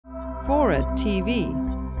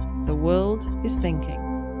FORA.tv. The world is thinking.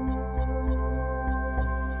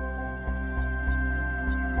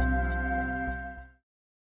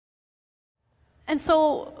 And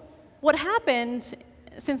so what happened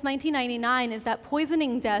since 1999 is that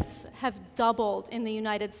poisoning deaths have doubled in the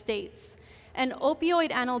United States. And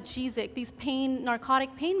opioid analgesic, these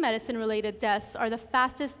narcotic pain medicine-related deaths are the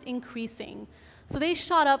fastest increasing. So they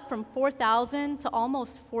shot up from 4,000 to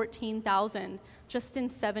almost 14,000 just in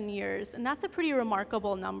 7 years. And that's a pretty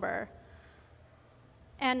remarkable number.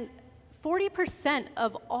 And 40%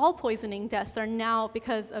 of all poisoning deaths are now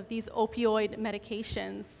because of these opioid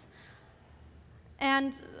medications.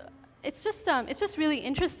 And it's just really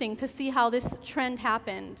interesting to see how this trend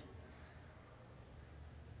happened.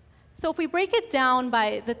 So if we break it down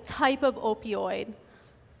by the type of opioid,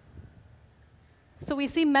 so we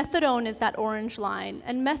see methadone is that orange line,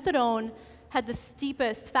 and methadone had the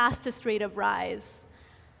steepest, fastest rate of rise.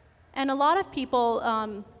 And a lot of people,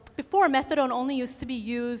 before, methadone only used to be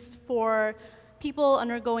used for people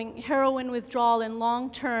undergoing heroin withdrawal and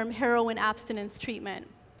long-term heroin abstinence treatment.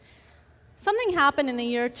 Something happened in the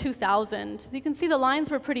year 2000. You can see the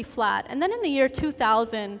lines were pretty flat. And then in the year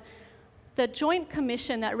 2000, the Joint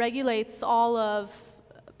Commission that regulates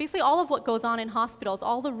basically all of what goes on in hospitals,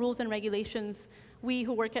 all the rules and regulations we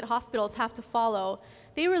who work at hospitals have to follow,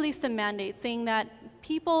 they released a mandate saying that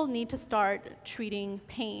people need to start treating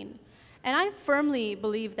pain. And I firmly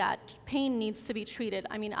believe that pain needs to be treated.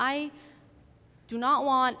 I mean, I do not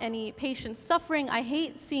want any patients suffering. I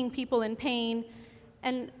hate seeing people in pain.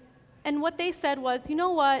 And what they said was, you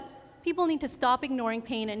know what? People need to stop ignoring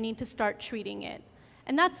pain and need to start treating it.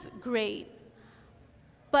 And that's great.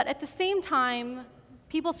 But at the same time,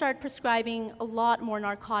 people started prescribing a lot more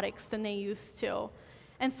narcotics than they used to.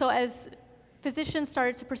 And so as physicians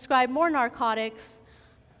started to prescribe more narcotics,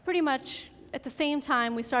 pretty much at the same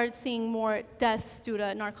time, we started seeing more deaths due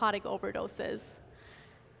to narcotic overdoses.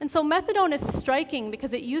 And so methadone is striking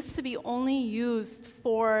because it used to be only used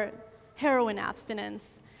for heroin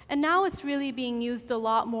abstinence. And now it's really being used a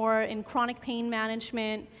lot more in chronic pain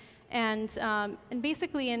management and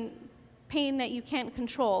basically in pain that you can't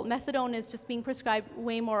control. Methadone is just being prescribed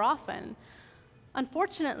way more often.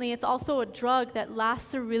 Unfortunately, it's also a drug that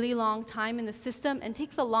lasts a really long time in the system and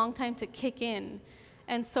takes a long time to kick in.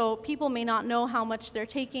 And so people may not know how much they're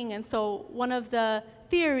taking, and so one of the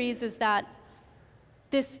theories is that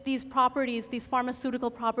these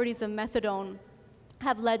pharmaceutical properties of methadone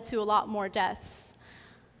have led to a lot more deaths.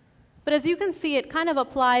 But as you can see, it kind of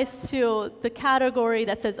applies to the category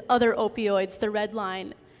that says other opioids, the red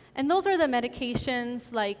line. And those are the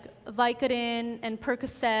medications like Vicodin and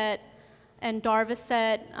Percocet and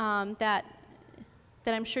Darvocet that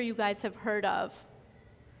I'm sure you guys have heard of.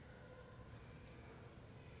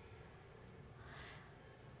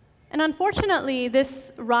 And unfortunately,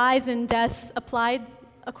 this rise in deaths applied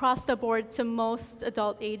across the board to most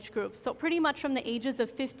adult age groups. So pretty much from the ages of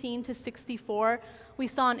 15 to 64, we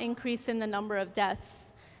saw an increase in the number of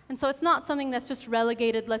deaths. And so it's not something that's just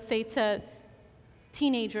relegated, let's say, to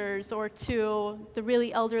teenagers or to the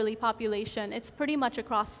really elderly population. It's pretty much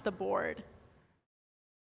across the board.